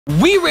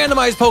We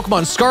randomized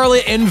Pokemon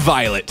Scarlet and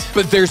Violet,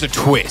 but there's a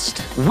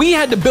twist. We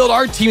had to build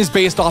our teams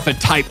based off a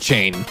type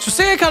chain. So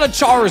say I caught a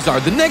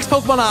Charizard, the next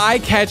Pokemon I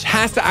catch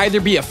has to either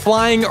be a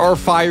flying or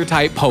fire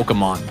type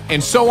Pokemon,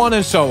 and so on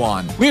and so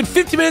on. We had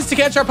 50 minutes to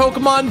catch our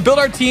Pokemon, build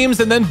our teams,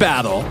 and then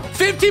battle.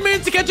 15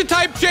 minutes to catch a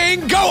type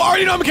chain, go! I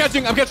already know I'm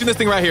catching this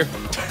thing right here.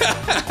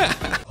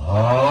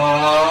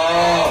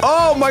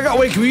 Oh my god,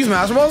 wait, can we use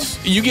Master Balls?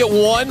 You get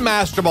 1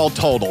 Master Ball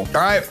total. All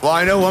right, well,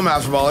 I know 1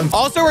 Master Ball.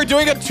 Also, we're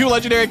doing a 2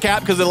 legendary cap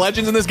because the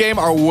legends in this game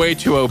are way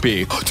too OP.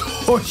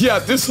 Oh yeah,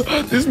 this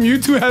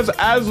Mewtwo has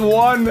as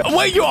 1.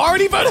 Wait, you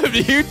already voted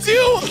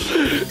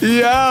Mewtwo?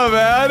 Yeah,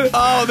 man.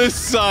 Oh, this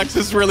sucks.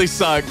 This really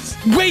sucks.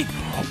 Wait.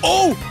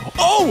 Oh,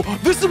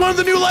 this is one of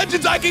the new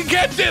legends. I can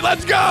catch it.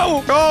 Let's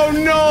go. Oh,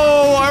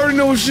 no. I already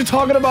know what you're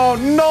talking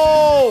about.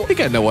 No. I think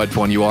I know which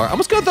one you are. I'm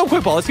just going to throw a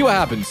quick ball. Let's see what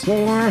happens.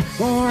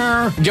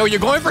 Yo, you're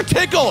going for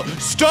Tickle.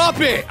 Stop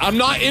it. I'm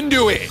not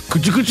into it.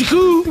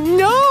 Coochie.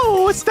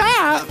 No, what's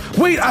that?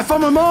 Wait, I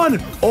found my Mon.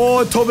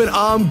 Oh, Tobin,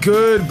 I'm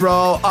good,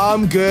 bro.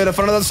 I'm good. I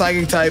found another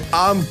Psychic type.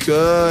 I'm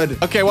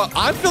good. Okay, well,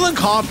 I'm feeling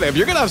confident. If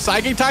you're going to have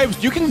Psychic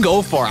types, you can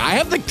go for it. I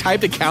have the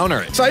type to counter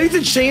it. So I need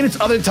to chain its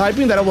other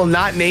typing that I will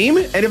not name.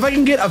 And if I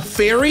can get a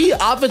Fairy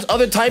off its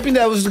other typing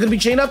that was going to be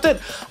chained off it,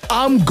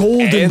 I'm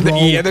golden, bro.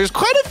 Yeah, there's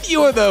quite a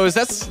few of those.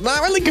 That's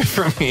not really good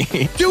for me.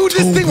 Dude,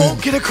 this thing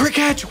won't get a crit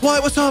catch.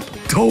 What? What's up?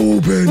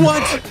 Tobin.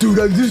 What?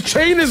 Dude, this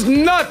chain is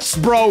nuts,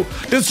 bro.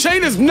 This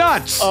chain is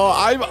nuts. Oh,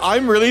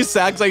 I'm really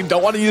sad because I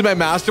don't want to use my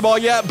Master Ball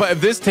yet, but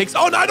if this takes...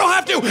 Oh, no, I don't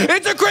have to.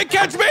 It's a crit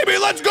catch, baby.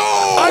 Let's go.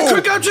 I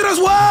crit catch it as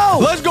well.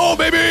 Let's go,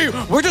 baby.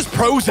 We're just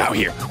pros out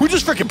here. We're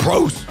just freaking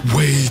pros.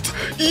 Wait.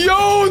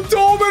 Yo,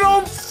 Tobin,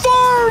 I'm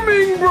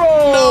farming,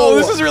 bro. No,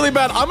 this is really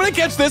bad. I'm going to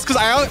catch this because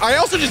I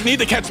also just need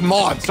to catch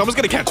Mon, so I'm just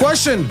going to catch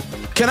Question.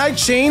 Can I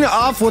chain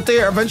off what they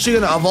are eventually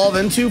going to evolve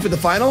into for the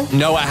final?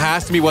 No, it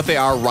has to be what they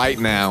are right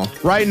now.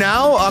 Right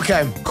now?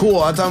 Okay, cool.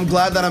 I'm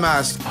glad that I'm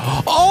asked.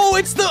 Oh,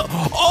 it's the...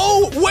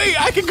 Oh,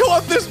 wait, I can go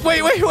up this...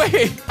 Wait.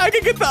 I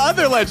can get the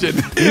other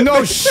legend.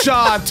 No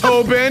shot,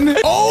 Tobin.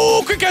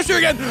 Oh, quick catcher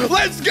again.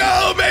 Let's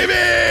go,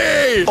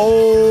 baby.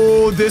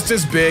 Oh, this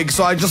is big.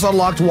 So I just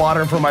unlocked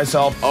water for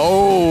myself.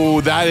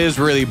 Oh, that is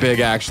really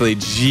big, actually.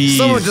 Jeez.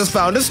 Someone just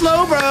found a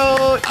slow,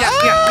 bro.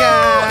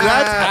 Yeah.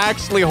 That's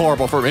actually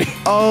horrible for me.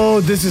 Oh,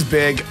 this is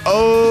big.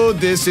 Oh,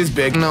 this is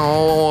big.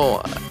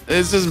 No,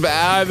 this is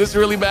bad. This is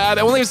really bad.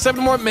 I only have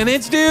 7 more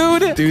minutes,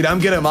 dude. Dude, I'm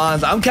getting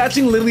mons. I'm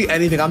catching literally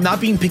anything. I'm not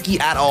being picky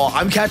at all.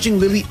 I'm catching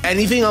literally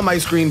anything on my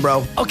screen,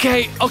 bro.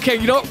 Okay.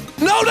 You know,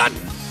 no, not.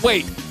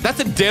 Wait, that's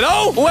a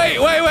Ditto? Wait.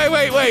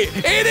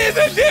 It is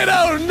a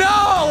Ditto.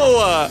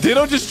 No.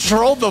 Ditto just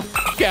trolled the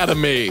fuck out of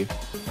me.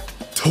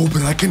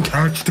 Tobin, I can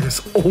catch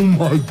this. Oh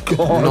my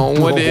God. No,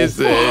 bro. what is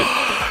it?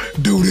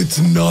 Dude, it's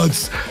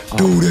nuts.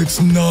 Dude, it's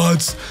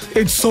nuts.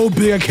 It's so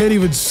big, I can't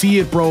even see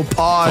it, bro.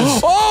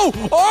 Pause.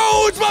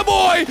 Oh, it's my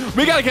boy.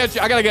 We gotta catch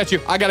you. I gotta get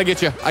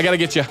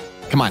you.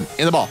 Come on,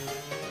 in the ball.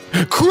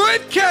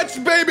 Crit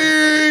catch,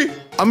 baby.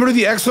 I'm gonna do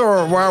the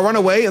extra where I run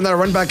away and then I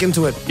run back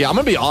into it. Yeah, I'm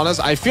gonna be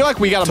honest. I feel like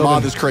we gotta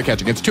mod this crit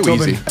catching. It's too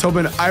easy.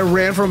 Tobin, I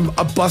ran from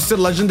a busted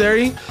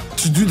legendary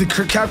to do the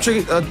crit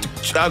capture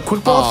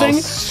quick ball thing.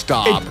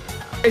 Stop.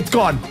 It's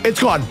gone. Good. It's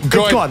gone.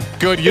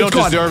 Good. You don't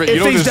deserve it. You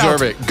don't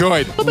deserve it.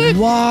 Good.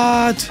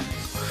 What?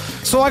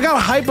 So I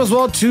got hype as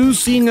well too,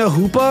 seeing a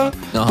Hoopa,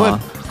 but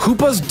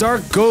Hoopa's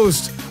Dark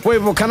Ghost. Wait,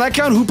 well, can I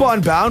count Hoopa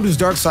Unbound, who's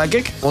Dark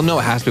Psychic? Well, no,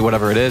 it has to be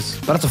whatever it is.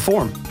 But it's a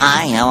form.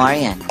 Hi, how are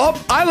you?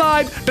 Oh, I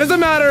lied.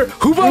 Doesn't matter.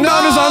 Hoopa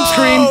Unbound is on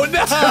screen.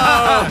 No.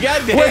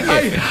 God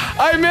dang it.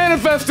 I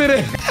manifested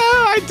it.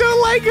 Oh, I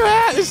don't like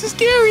that. This is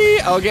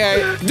scary.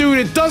 Okay. Dude,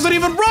 it doesn't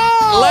even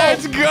roll.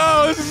 Let's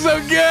go. This is so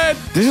good.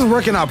 This is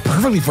working out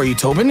perfectly for you,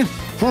 Tobin.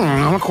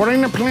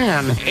 According to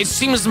plan. It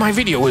seems my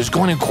video is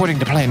going according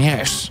to plan,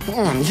 yes.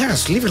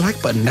 Yes, leave your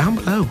like button down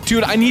below.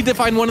 Dude, I need to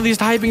find one of these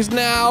typings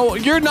now.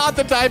 You're not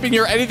the typing.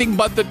 You're anything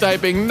but the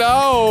typing.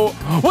 No.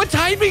 What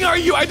typing are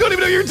you? I don't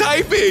even know you're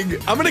typing.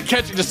 I'm going to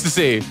catch it just to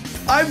see.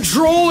 I'm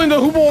trolling. The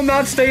Hoopa will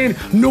not stay in.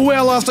 No way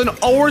I lost an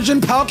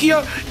Origin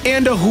Palkia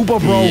and a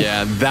Hoopa, bro.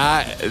 Yeah,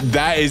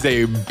 that is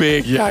a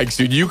big yikes,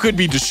 dude. You could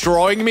be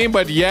destroying me,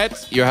 but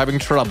yet you're having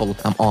trouble.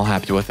 I'm all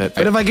happy with it.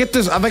 But if I get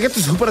this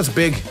Hoopa that's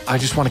big. I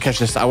just want to catch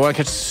this. I want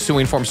to catch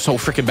Suing form so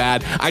freaking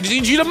bad. I just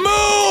need you to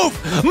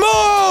move!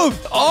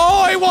 Move!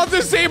 Oh, I want the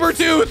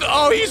Sabertooth.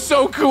 Oh, he's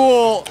so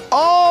cool.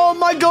 Oh,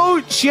 my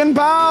goat, Xian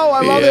Bao.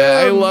 I love him.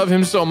 I love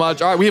him so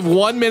much. All right, we have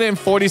 1 minute and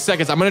 40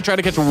 seconds. I'm going to try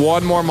to catch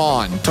one more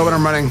Mon. Tobin,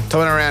 I'm running.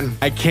 Tobin, I ran.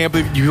 I can't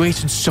believe you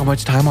wasted so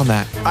much time on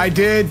that. I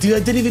did. Dude, I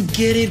didn't even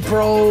get it,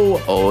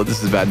 bro. Oh,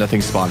 this is bad.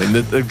 Nothing's spawning.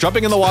 The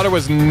jumping in the water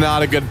was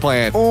not a good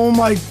plan. Oh,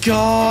 my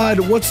God.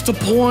 What's the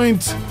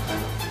point?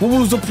 What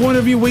was the point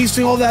of you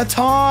wasting all that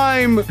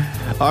time? All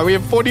right, we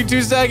have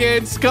 42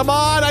 seconds. Come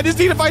on, I just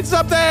need to find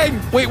something.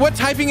 Wait, what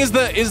typing is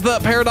the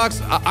Paradox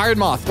Iron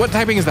Moth? What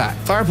typing is that?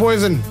 Fire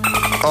poison.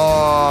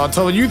 Oh,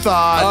 Tobin, you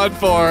thought. On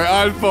four.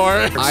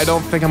 I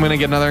don't think I'm going to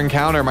get another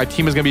encounter. My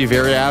team is going to be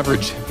very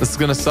average. This is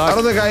going to suck. I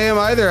don't think I am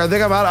either. I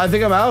think I'm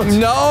out.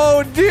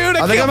 No, dude.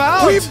 I think I'm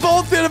out. We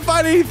both didn't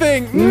find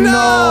anything.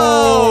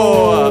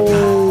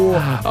 No.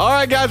 All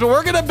right, guys. Well,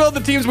 we're going to build the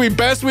teams we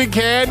best we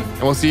can,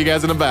 and we'll see you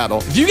guys in a battle.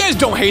 If you guys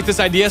don't hate this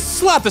idea,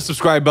 slap the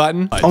subscribe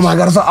button. Oh my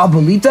God, it's an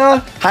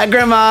abuelita. Hi,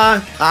 Grandma.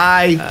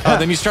 Hi.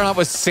 Then you start off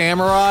with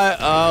Samurai.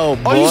 Oh,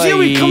 boy. Oh, you see how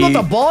he comes with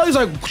the ball? He's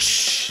like,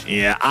 whoosh.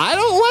 Yeah, I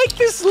don't like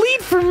this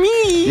lead for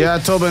me. Yeah,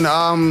 Tobin,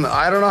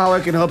 I don't know how I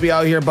can help you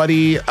out here,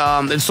 buddy.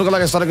 It's looking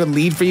like it's not a good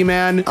lead for you,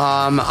 man.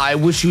 I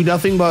wish you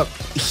nothing but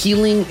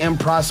healing and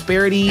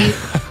prosperity.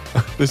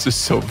 This is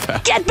so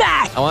bad. Get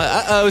back!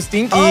 Uh-oh,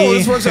 Stinky. Oh,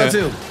 this works out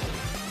too.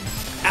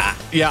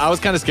 Yeah, I was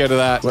kind of scared of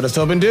that. What does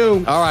Tobin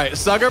do? All right,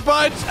 sucker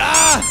punch.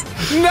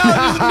 No,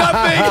 there's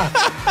nothing.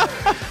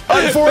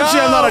 Unfortunately,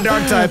 I'm not a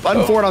dark type.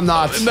 Unfortunately, I'm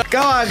not. No.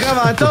 Come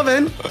on,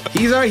 Tobin.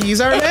 He's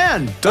our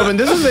man. Tobin,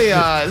 this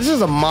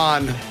is a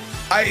mon.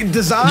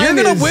 You're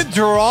gonna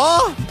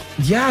withdraw?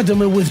 Yeah,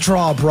 Tobin,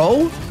 withdraw,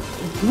 bro.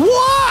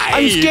 Why?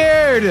 I'm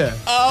scared.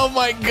 Oh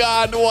my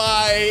God,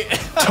 why?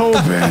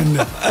 Tobin.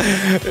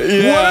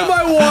 Yeah. What am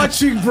I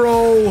watching,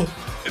 bro?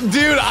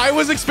 Dude, I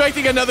was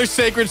expecting another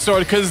Sacred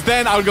Sword because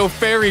then I would go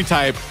Fairy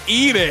type,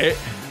 eat it,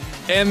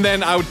 and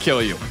then I would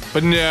kill you.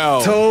 But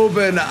no.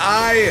 Tobin,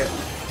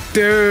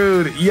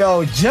 dude,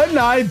 yo, Gen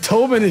 9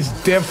 Tobin is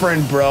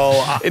different,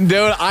 bro. Dude,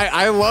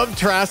 I love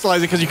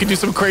Terrestrializing because you can do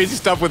some crazy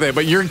stuff with it,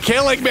 but you're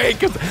killing me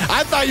because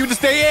I thought you would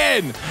stay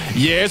in.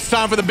 Yeah, it's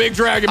time for the big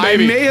dragon,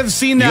 baby. I may have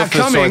seen that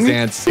coming.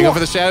 You go for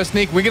the Shadow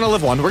Sneak. We're going to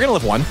live one.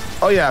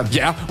 Oh, yeah.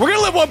 Yeah, we're going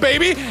to live one,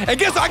 baby. And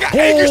guess what? I got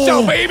Egg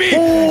Yourself, baby.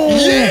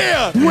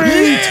 Yeah.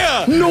 Wait.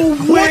 Yeah. No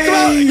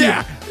way.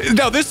 Yeah.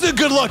 No, this is a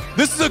good look.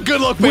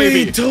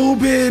 Baby. Wait,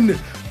 Tobin.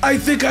 I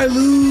think I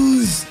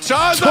lose.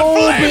 Charge the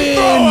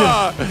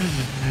flamethrower.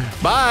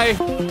 Bye.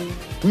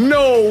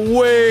 No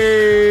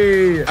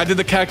way. I did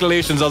the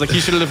calculations. I was like,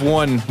 he should live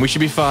one. We should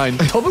be fine.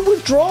 Tobin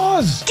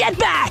withdraws. Get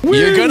back.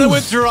 You're going to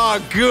withdraw.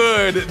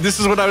 Good. This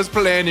is what I was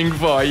planning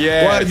for.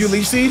 Yeah. What, did you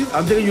leech seed?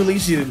 I'm thinking you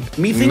leech seeded.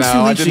 Me thinks you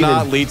No, I leech did seeded.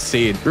 not leech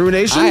seed.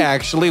 Ruination? I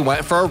actually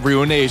went for a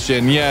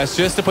Ruination. Yes,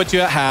 just to put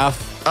you at half.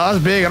 Oh,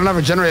 that's big. I don't have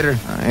a generator.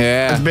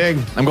 Yeah. That's big.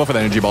 I'm going for the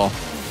energy ball.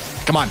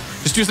 Come on.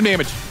 Just do some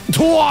damage.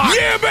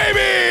 Yeah,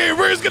 baby!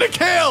 We're just gonna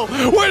kill!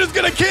 Dude.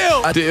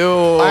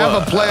 I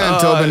have a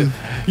plan, Tobin.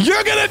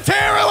 You're gonna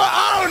tear it!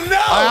 Oh,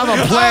 no! I have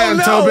a plan,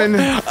 Tobin.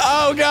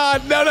 Oh,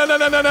 God.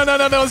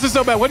 No. This is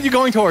so bad. What are you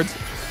going towards?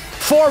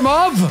 Form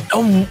of?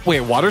 Oh,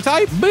 wait, water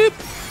type? Boop.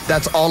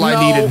 That's all I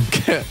needed.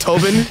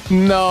 Tobin?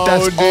 No,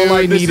 that's dude, all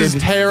I needed. This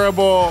is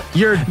terrible.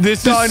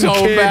 This done, is so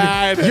kid.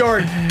 bad.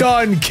 You're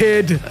done,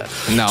 kid.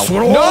 No.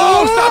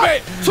 No, stop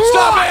it!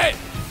 Stop it!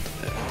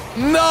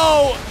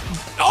 No!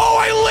 Oh,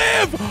 I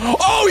live!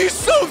 Oh, he's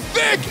so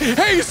thick!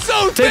 Hey, he's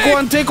so thick!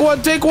 Take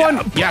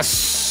one.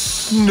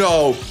 Yes.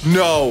 No.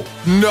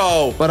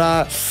 But,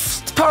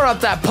 let's power up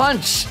that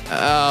punch.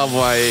 Oh,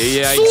 boy.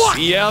 Yeah.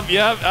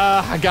 Yep.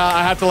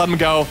 I have to let him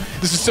go.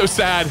 This is so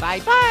sad.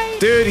 Bye.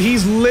 Dude,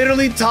 he's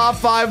literally top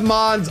 5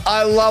 mons.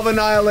 I love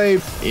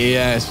Annihilate.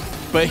 Yes.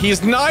 But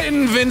he's not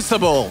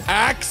invincible.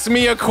 Ask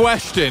me a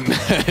question.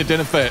 It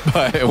didn't fit,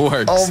 but it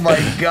works. Oh, my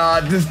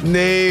God. This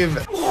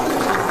knave.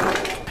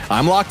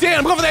 I'm locked in.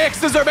 I'm going for the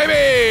X-Scissor,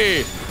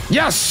 baby.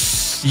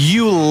 Yes.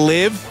 You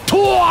live.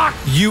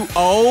 You.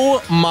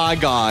 Oh my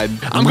God.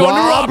 I'm going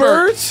to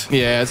Robert.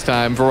 Yeah, it's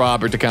time for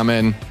Robert to come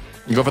in.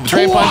 You go for the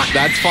train punch.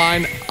 That's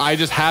fine. I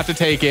just have to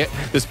take it.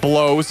 This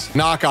blows.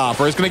 Knock off.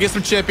 We're just going to get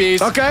some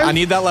chippies. Okay. I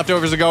need that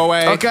leftovers to go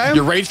away. Okay.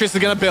 Your rage fist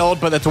is going to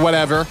build, but that's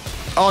whatever.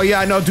 Oh,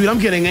 yeah, no, dude, I'm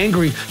getting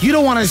angry. You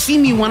don't want to see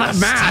me when I'm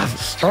mad.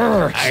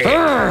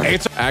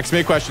 Ask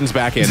me questions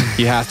back in.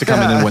 He has to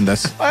come in and win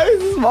this. Why does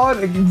this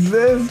mod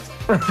exist?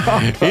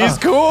 He's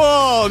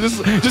cool.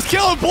 Just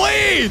kill him,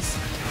 please.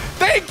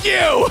 Thank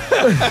you.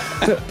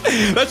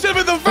 That should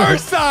have been the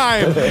first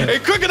time. Hey,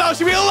 Crocodile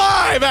should be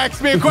alive.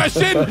 Ask me a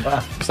question.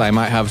 Because I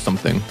might have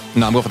something.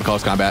 No, I'm going for the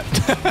close combat.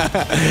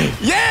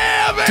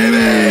 Yeah,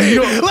 baby.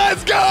 Dude,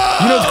 let's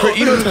go.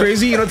 You know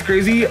what's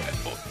crazy?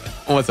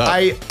 What's up?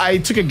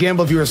 I took a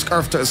gamble if you were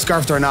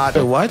scarfed or not.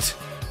 What?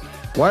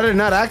 Why did it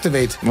not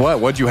activate?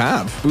 What'd you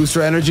have?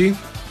 Booster energy.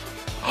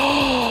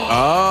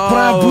 Oh, but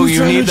I have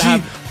booster you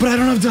energy. But I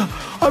don't have the.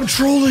 I'm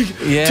trolling.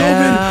 Yeah,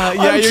 Tobin,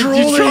 I'm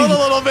trolling. You trolled a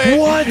little bit.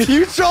 What?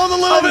 You trolled a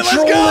little bit.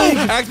 Trolling.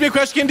 Let's go. Ask me a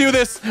question. We can do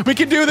this. We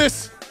can do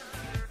this.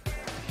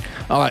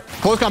 All right,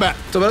 close combat.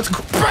 So that's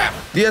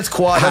that's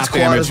quad. That's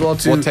quad as well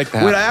too. We'll take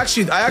that. Wait, I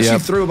actually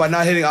threw by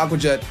not hitting Aqua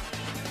Jet.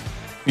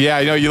 Yeah,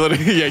 I know you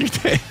literally. Yeah, you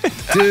did.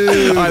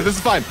 Dude. All right, this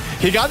is fine.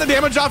 He got the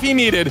damage off he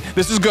needed.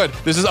 This is good.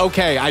 This is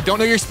okay. I don't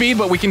know your speed,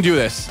 but we can do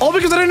this. All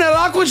because I didn't have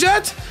Aqua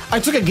Jet? I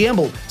took a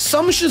gamble.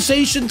 Some should say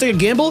you shouldn't take a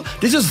gamble.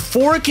 This is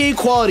 4K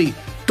quality.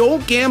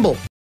 Don't gamble.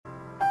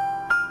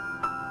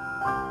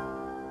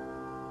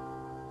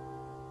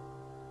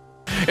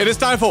 It is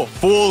time for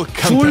full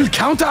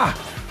counter.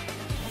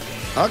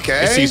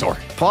 Okay. It's Caesar.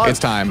 Pause. It's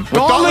time. With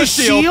Gauntlet Gauntlet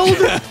Shield.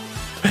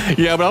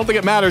 Yeah, but I don't think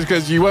it matters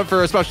because you went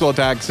for a special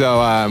attack, so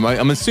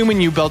I'm assuming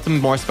you built them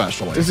more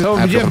specially. Oh,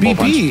 yeah,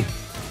 BP.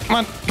 Come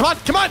on, come on,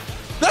 come on!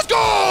 Let's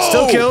go!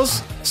 Still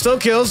kills. Still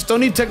kills. Don't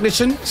need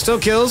technician. Still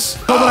kills.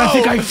 Oh, but I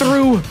think I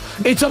threw.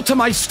 It's up to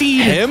my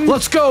steed. Him?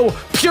 Let's go.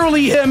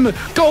 Purely him.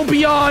 Go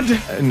beyond.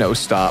 No,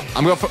 stop.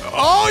 I'm going for.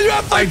 Oh, you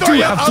have flamethrower. I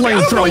do have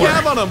flamethrower. You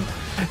have on him.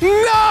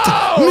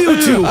 No!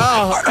 Mewtwo.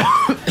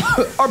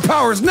 Oh. Our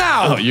powers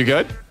now. Oh, you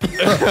good?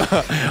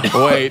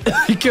 Wait.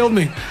 He killed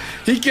me.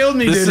 He killed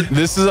me, dude.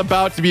 This is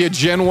about to be a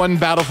Gen 1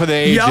 battle for the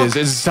ages. Yup.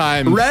 It's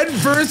time. Red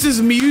versus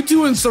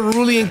Mewtwo in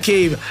Cerulean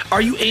Cave.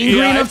 Are you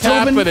angry enough,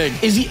 Tobin? Happening.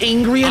 Is he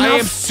angry enough? I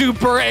am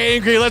super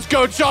angry. Let's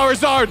go,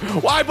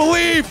 Charizard. I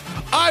believe.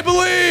 I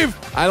believe.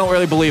 I don't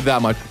really believe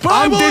that much. But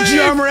I'm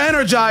Digi-Armor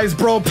energized,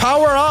 bro.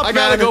 Power up, I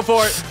gotta man. go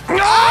for it.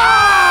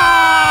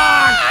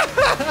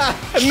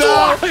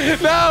 No,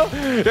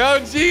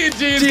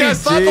 GG's,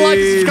 guys. Slap the like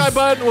and subscribe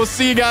button. We'll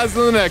see you guys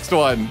in the next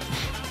one.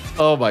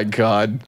 Oh my God.